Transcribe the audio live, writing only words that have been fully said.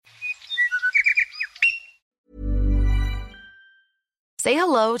Say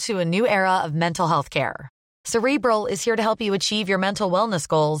hello to a new era of mental health care. Cerebral is here to help you achieve your mental wellness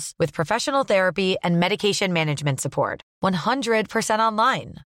goals with professional therapy and medication management support. 100%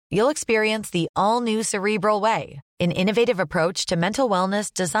 online. You'll experience the all-new Cerebral Way, an innovative approach to mental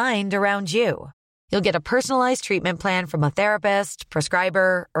wellness designed around you. You'll get a personalized treatment plan from a therapist,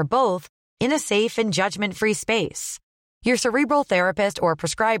 prescriber, or both in a safe and judgment-free space. Your Cerebral therapist or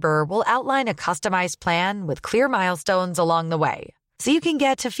prescriber will outline a customized plan with clear milestones along the way, so you can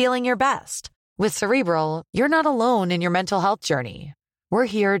get to feeling your best. With Cerebral, you're not alone in your mental health journey. We're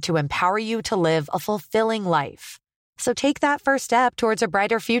here to empower you to live a fulfilling life. So take that first step towards a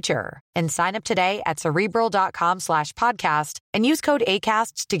brighter future and sign up today at Cerebral.com/podcast and use code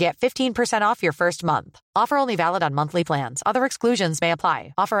ACAST to get 15% off your first month. Offer only valid on monthly plans. Other exclusions may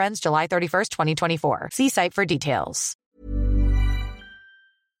apply. Offer ends July 31st, 2024. See site for details.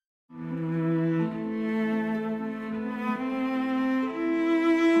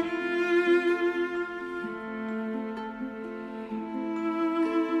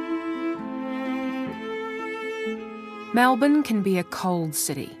 Melbourne can be a cold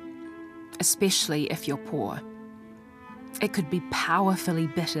city, especially if you're poor. It could be powerfully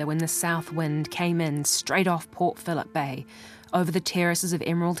bitter when the south wind came in straight off Port Phillip Bay, over the terraces of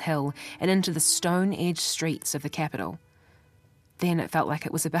Emerald Hill and into the stone-edged streets of the capital. Then it felt like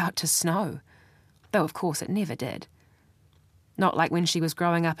it was about to snow, though of course it never did. Not like when she was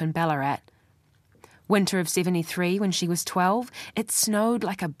growing up in Ballarat. Winter of 73, when she was 12, it snowed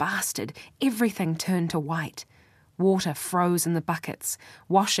like a bastard. Everything turned to white. Water froze in the buckets.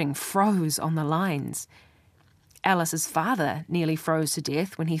 Washing froze on the lines. Alice's father nearly froze to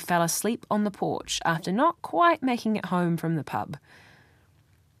death when he fell asleep on the porch after not quite making it home from the pub.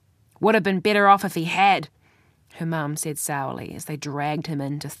 "Would have been better off if he had," her mum said sourly as they dragged him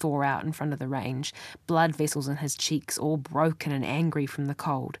in to thaw out in front of the range, blood vessels in his cheeks all broken and angry from the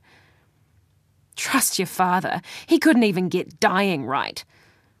cold. "Trust your father. He couldn't even get dying right."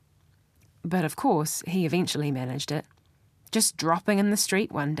 But of course, he eventually managed it. Just dropping in the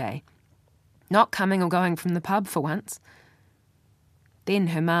street one day. Not coming or going from the pub for once. Then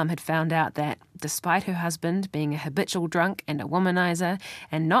her mum had found out that, despite her husband being a habitual drunk and a womanizer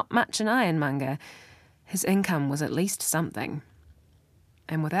and not much an ironmonger, his income was at least something.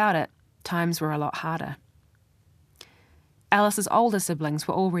 And without it, times were a lot harder. Alice's older siblings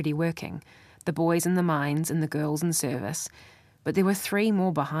were already working, the boys in the mines and the girls in service, but there were 3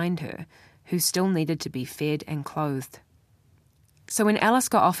 more behind her who still needed to be fed and clothed. So when Alice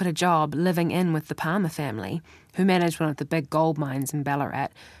got offered a job living in with the Palmer family, who managed one of the big gold mines in Ballarat,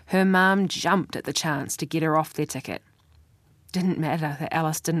 her mum jumped at the chance to get her off their ticket. Didn't matter that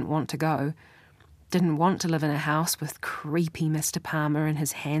Alice didn't want to go. Didn't want to live in a house with creepy Mr. Palmer and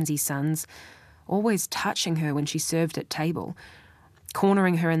his handsy sons, always touching her when she served at table,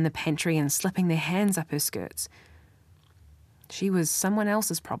 cornering her in the pantry and slipping their hands up her skirts. She was someone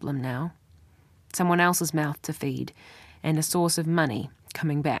else's problem now. Someone else's mouth to feed, and a source of money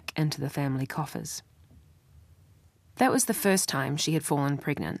coming back into the family coffers. That was the first time she had fallen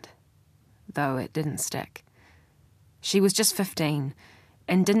pregnant, though it didn't stick. She was just 15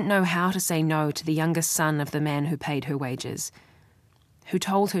 and didn't know how to say no to the youngest son of the man who paid her wages, who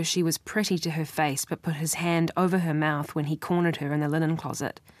told her she was pretty to her face but put his hand over her mouth when he cornered her in the linen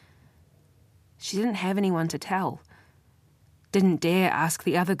closet. She didn't have anyone to tell. Didn't dare ask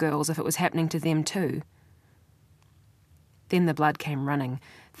the other girls if it was happening to them too. Then the blood came running,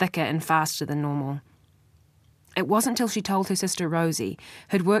 thicker and faster than normal. It wasn't till she told her sister Rosie,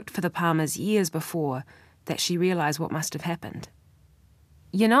 who'd worked for the Palmers years before, that she realised what must have happened.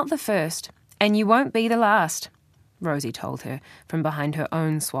 "You're not the first, and you won't be the last," Rosie told her from behind her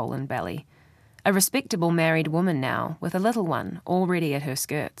own swollen belly. A respectable married woman now, with a little one already at her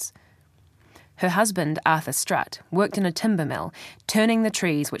skirts. Her husband, Arthur Strutt, worked in a timber mill, turning the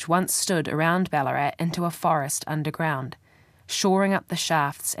trees which once stood around Ballarat into a forest underground, shoring up the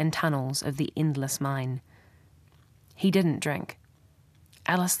shafts and tunnels of the endless mine. He didn't drink.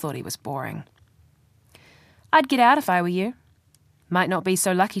 Alice thought he was boring. "I'd get out if I were you. Might not be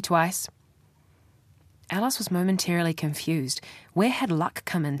so lucky twice." Alice was momentarily confused. Where had luck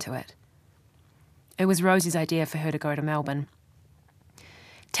come into it? It was Rosie's idea for her to go to Melbourne.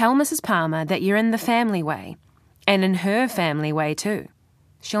 "Tell Mrs. Palmer that you're in the family way, and in her family way too.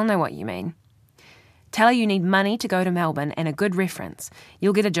 She'll know what you mean. Tell her you need money to go to Melbourne and a good reference.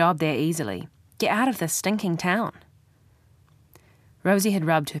 You'll get a job there easily. Get out of this stinking town." Rosie had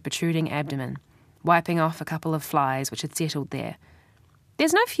rubbed her protruding abdomen, wiping off a couple of flies which had settled there.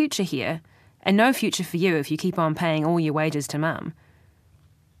 "There's no future here, and no future for you if you keep on paying all your wages to Mum."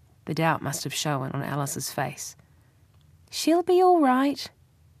 The doubt must have shown on Alice's face. "She'll be all right.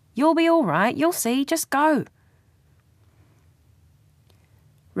 You'll be all right, you'll see, just go."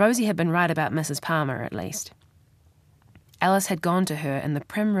 Rosie had been right about Mrs. Palmer, at least. Alice had gone to her in the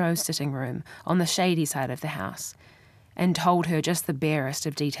primrose sitting room on the shady side of the house and told her just the barest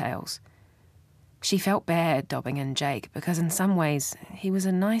of details. She felt bad dobbing in Jake because in some ways he was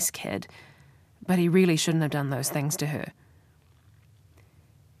a nice kid, but he really shouldn't have done those things to her.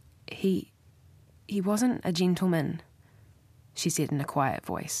 He wasn't a gentleman, she said in a quiet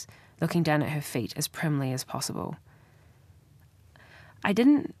voice, looking down at her feet as primly as possible. "I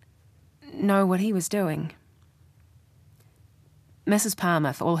didn't know what he was doing." Mrs.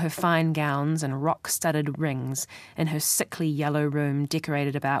 Palmer, for all her fine gowns and rock-studded rings, in her sickly yellow room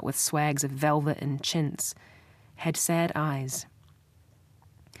decorated about with swags of velvet and chintz, had sad eyes.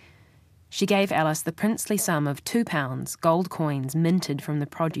 She gave Alice the princely sum of £2, gold coins minted from the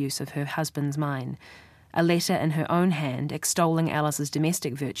produce of her husband's mine, a letter in her own hand extolling Alice's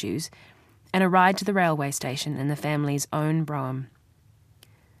domestic virtues, and a ride to the railway station in the family's own brougham.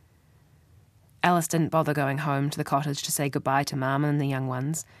 Alice didn't bother going home to the cottage to say goodbye to Mama and the young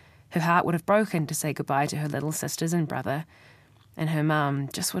ones. Her heart would have broken to say goodbye to her little sisters and brother, and her mum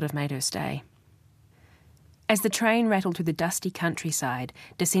just would have made her stay. As the train rattled through the dusty countryside,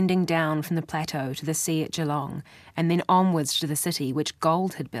 descending down from the plateau to the sea at Geelong, and then onwards to the city which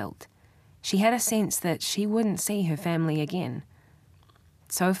gold had built, she had a sense that she wouldn't see her family again.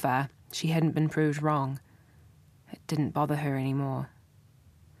 So far, she hadn't been proved wrong. It didn't bother her anymore.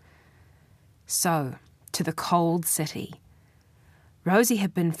 So, to the cold city. Rosie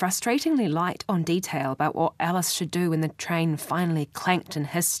had been frustratingly light on detail about what Alice should do when the train finally clanked and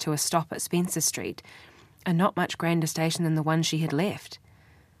hissed to a stop at Spencer Street, a not much grander station than the one she had left.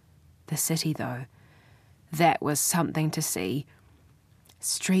 The city, though, that was something to see.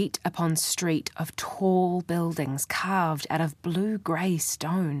 Street upon street of tall buildings carved out of blue-grey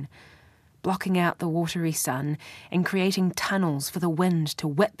stone, blocking out the watery sun and creating tunnels for the wind to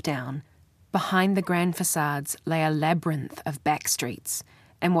whip down. Behind the grand facades lay a labyrinth of back streets,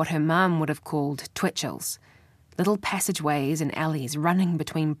 and what her mum would have called twitchels, little passageways and alleys running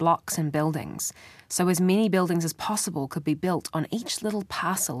between blocks and buildings, so as many buildings as possible could be built on each little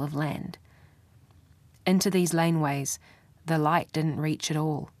parcel of land. Into these laneways, the light didn't reach at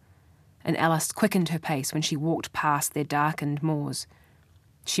all, and Alice quickened her pace when she walked past their darkened moors.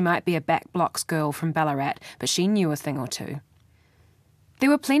 She might be a back blocks girl from Ballarat, but she knew a thing or two. There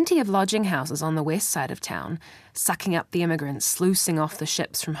were plenty of lodging houses on the west side of town, sucking up the immigrants sluicing off the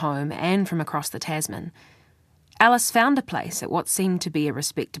ships from home and from across the Tasman. Alice found a place at what seemed to be a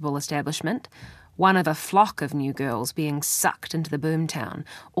respectable establishment, one of a flock of new girls being sucked into the boomtown,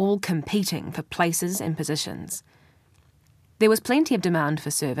 all competing for places and positions. There was plenty of demand for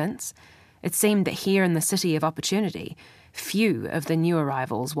servants. It seemed that here in the city of opportunity, few of the new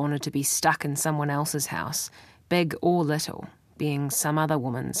arrivals wanted to be stuck in someone else's house, big or little, being some other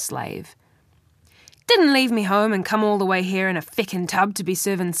woman's slave. "Didn't leave me home and come all the way here in a feckin' tub to be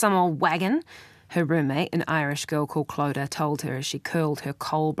serving some old wagon," her roommate, an Irish girl called Clodagh, told her as she curled her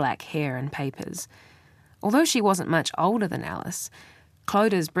coal-black hair in papers. Although she wasn't much older than Alice,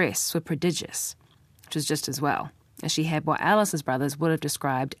 Clodagh's breasts were prodigious, which was just as well, as she had what Alice's brothers would have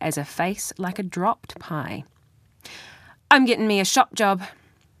described as a face like a dropped pie. "I'm getting me a shop job."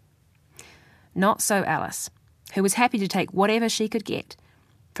 Not so Alice, who was happy to take whatever she could get.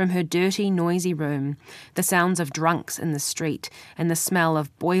 From her dirty, noisy room, the sounds of drunks in the street and the smell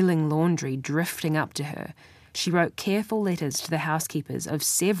of boiling laundry drifting up to her, she wrote careful letters to the housekeepers of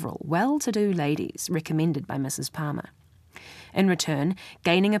several well-to-do ladies recommended by Mrs. Palmer. In return,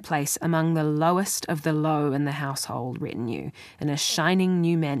 gaining a place among the lowest of the low in the household retinue in a shining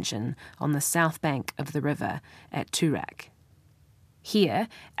new mansion on the south bank of the river at Toorak. Here,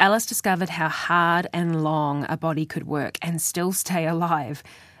 Alice discovered how hard and long a body could work and still stay alive,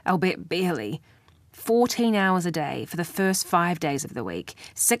 albeit barely. 14 hours a day for the first 5 days of the week,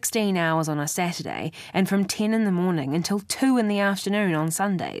 16 hours on a Saturday, and from 10 in the morning until 2 in the afternoon on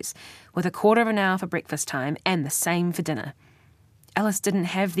Sundays, with a quarter of an hour for breakfast time and the same for dinner. Alice didn't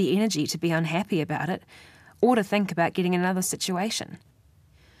have the energy to be unhappy about it, or to think about getting another situation.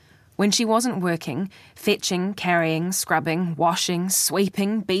 When she wasn't working, fetching, carrying, scrubbing, washing,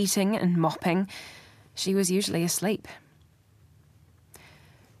 sweeping, beating and mopping, she was usually asleep.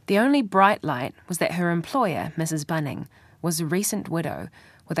 The only bright light was that her employer, Mrs. Bunning, was a recent widow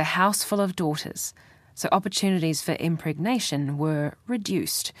with a house full of daughters, so opportunities for impregnation were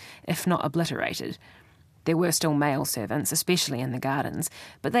reduced, if not obliterated. There were still male servants, especially in the gardens,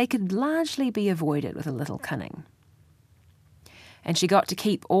 but they could largely be avoided with a little cunning. And she got to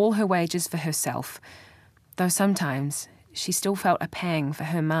keep all her wages for herself, though sometimes she still felt a pang for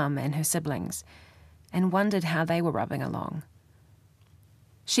her mum and her siblings, and wondered how they were rubbing along.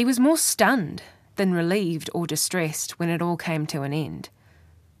 She was more stunned than relieved or distressed when it all came to an end.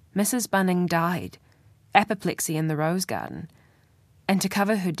 Mrs. Bunning died, apoplexy in the rose garden, and to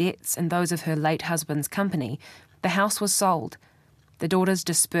cover her debts and those of her late husband's company, the house was sold, the daughters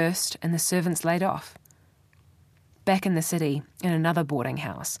dispersed and the servants laid off. Back in the city, in another boarding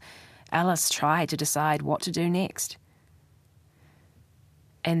house, Alice tried to decide what to do next.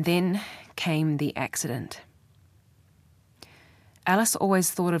 And then came the accident. Alice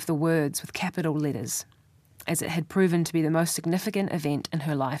always thought of the words with capital letters, as it had proven to be the most significant event in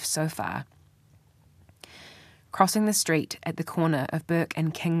her life so far. Crossing the street at the corner of Burke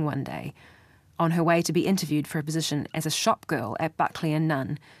and King one day, on her way to be interviewed for a position as a shop girl at Buckley and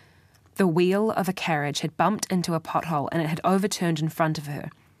Nunn, the wheel of a carriage had bumped into a pothole and it had overturned in front of her.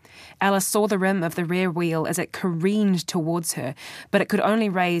 Alice saw the rim of the rear wheel as it careened towards her, but it could only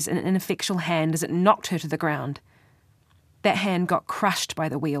raise an ineffectual hand as it knocked her to the ground. That hand got crushed by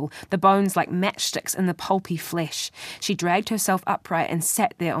the wheel, the bones like matchsticks in the pulpy flesh. She dragged herself upright and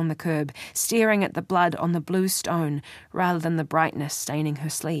sat there on the curb, staring at the blood on the blue stone rather than the brightness staining her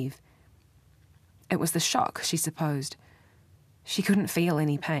sleeve. It was the shock, she supposed. She couldn't feel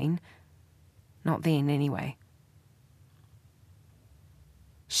any pain. Not then, anyway.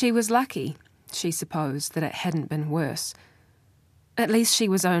 She was lucky, she supposed, that it hadn't been worse. At least she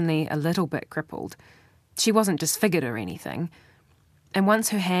was only a little bit crippled. She wasn't disfigured or anything. And once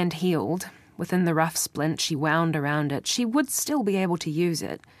her hand healed, within the rough splint she wound around it, she would still be able to use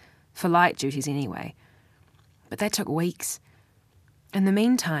it, for light duties anyway. But that took weeks. In the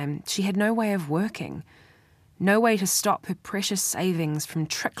meantime, she had no way of working, no way to stop her precious savings from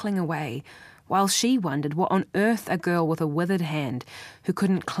trickling away, while she wondered what on earth a girl with a withered hand, who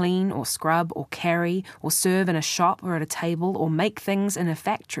couldn't clean or scrub or carry or serve in a shop or at a table or make things in a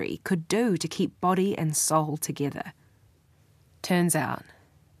factory, could do to keep body and soul together. Turns out,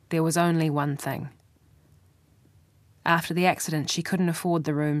 there was only one thing. After the accident, she couldn't afford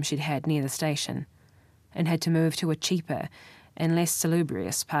the room she'd had near the station, and had to move to a cheaper and less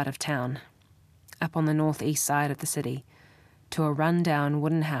salubrious part of town, up on the northeast side of the city, to a run-down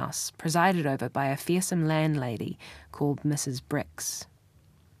wooden house presided over by a fearsome landlady called Mrs. Bricks.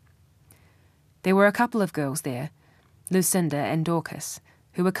 There were a couple of girls there, Lucinda and Dorcas,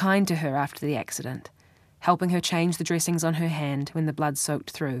 who were kind to her after the accident, helping her change the dressings on her hand when the blood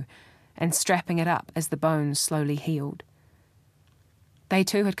soaked through, and strapping it up as the bones slowly healed. They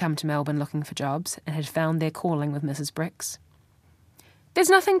too had come to Melbourne looking for jobs and had found their calling with Mrs. Bricks. "There's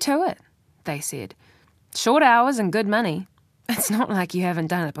nothing to it," they said. "Short hours and good money. It's not like you haven't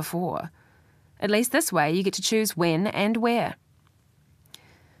done it before. At least this way you get to choose when and where."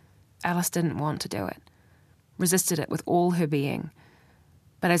 Alice didn't want to do it, resisted it with all her being.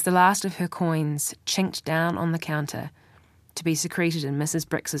 But as the last of her coins chinked down on the counter to be secreted in Mrs.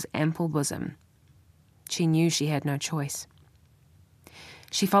 Bricks's ample bosom, she knew she had no choice.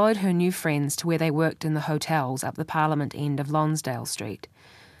 She followed her new friends to where they worked in the hotels up the Parliament end of Lonsdale Street,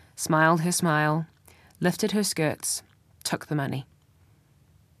 smiled her smile, lifted her skirts, took the money.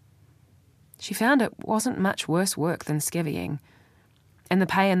 She found it wasn't much worse work than skivvying, and the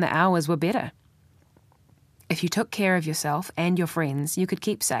pay and the hours were better. If you took care of yourself and your friends, you could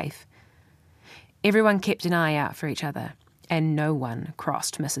keep safe. Everyone kept an eye out for each other, and no one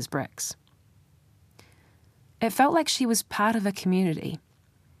crossed Mrs. Bricks. It felt like she was part of a community.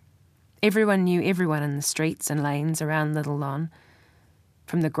 Everyone knew everyone in the streets and lanes around Little Lon,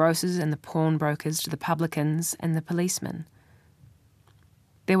 from the grocers and the pawnbrokers to the publicans and the policemen.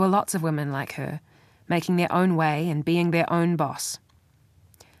 There were lots of women like her, making their own way and being their own boss.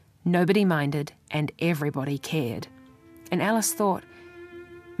 Nobody minded and everybody cared. And Alice thought,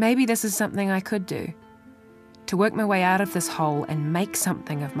 maybe this is something I could do, to work my way out of this hole and make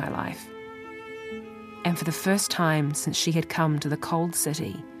something of my life. And for the first time since she had come to the cold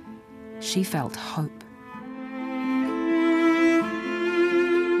city, she felt hope.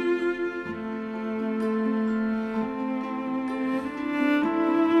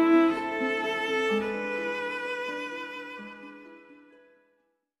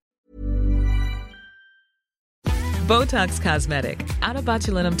 Botox Cosmetic, out of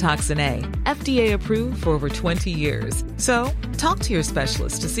botulinum toxin A, FDA approved for over 20 years. So, talk to your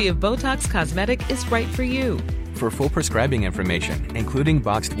specialist to see if Botox Cosmetic is right for you. For full prescribing information, including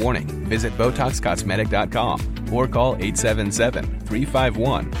boxed warning, visit BotoxCosmetic.com or call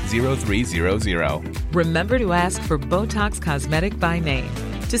 877-351-0300. Remember to ask for Botox Cosmetic by name.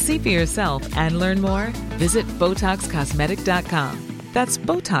 To see for yourself and learn more, visit BotoxCosmetic.com. That's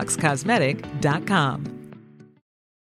BotoxCosmetic.com.